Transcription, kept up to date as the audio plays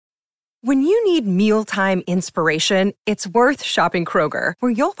When you need mealtime inspiration, it's worth shopping Kroger,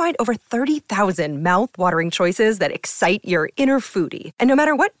 where you'll find over 30,000 mouth-watering choices that excite your inner foodie. And no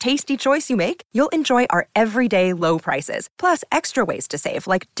matter what tasty choice you make, you'll enjoy our everyday low prices, plus extra ways to save,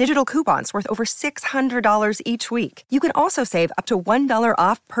 like digital coupons worth over $600 each week. You can also save up to $1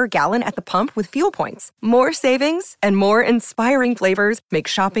 off per gallon at the pump with fuel points. More savings and more inspiring flavors make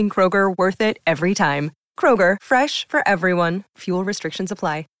shopping Kroger worth it every time. Kroger, fresh for everyone. Fuel restrictions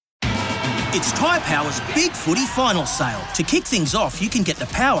apply. It's Tyre Power's Big Footy Final Sale. To kick things off, you can get the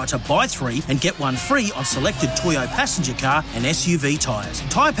power to buy 3 and get 1 free on selected Toyo passenger car and SUV tyres.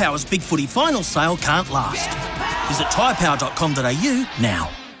 Tyre Power's Big Footy Final Sale can't last. Visit tyrepower.com.au now.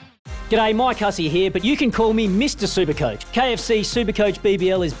 G'day, Mike Hussey here, but you can call me Mr. Supercoach. KFC Supercoach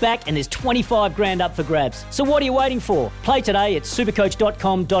BBL is back and there's 25 grand up for grabs. So what are you waiting for? Play today at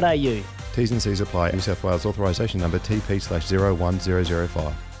supercoach.com.au. T's and C's apply. New South Wales authorisation number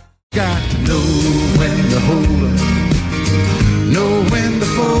TP/01005. Got to know when to hold 'em, know when to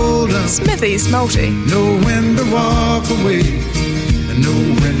fold 'em, Smithy's Multi. know when to walk away, and know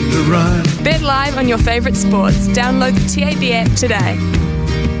when to run. Bet live on your favourite sports. Download the TAB app today.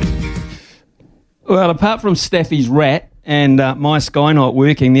 Well, apart from Staffy's rat and my Sky not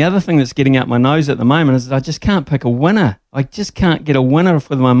working, the other thing that's getting up my nose at the moment is that I just can't pick a winner. I just can't get a winner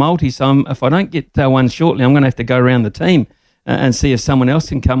for my multi, so if I don't get one shortly, I'm going to have to go around the team and see if someone else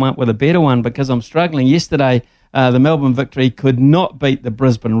can come up with a better one, because I'm struggling. Yesterday, the Melbourne Victory could not beat the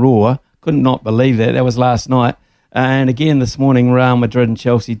Brisbane Roar. Could not believe that. That was last night. And again this morning, Real Madrid and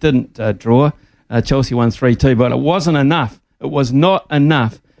Chelsea didn't draw. Chelsea won 3-2, but it wasn't enough. It was not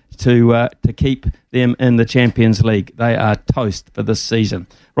enough to keep them in the Champions League. They are toast for this season.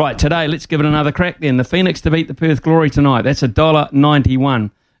 Right, today, let's give it another crack then. The Phoenix to beat the Perth Glory tonight. That's $1.91.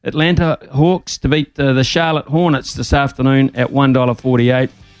 Atlanta Hawks to beat the Charlotte Hornets this afternoon at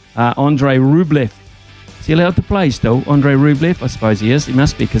 $1.48. Andre Rublev. Is he allowed to play still? Andre Rublev? I suppose he is. He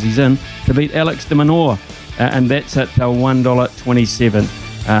must be because he's in. To beat Alex de Minaur. And that's at $1.27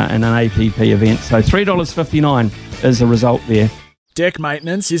 in an APP event. So $3.59 is the result there. Deck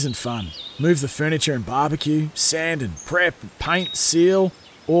maintenance isn't fun. Move the furniture and barbecue, sand and prep, paint, seal,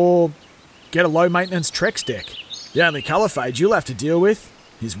 or get a low-maintenance Trex deck. The only colour fade you'll have to deal with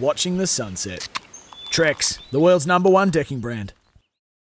is watching the sunset. Trex, the world's #1 decking brand.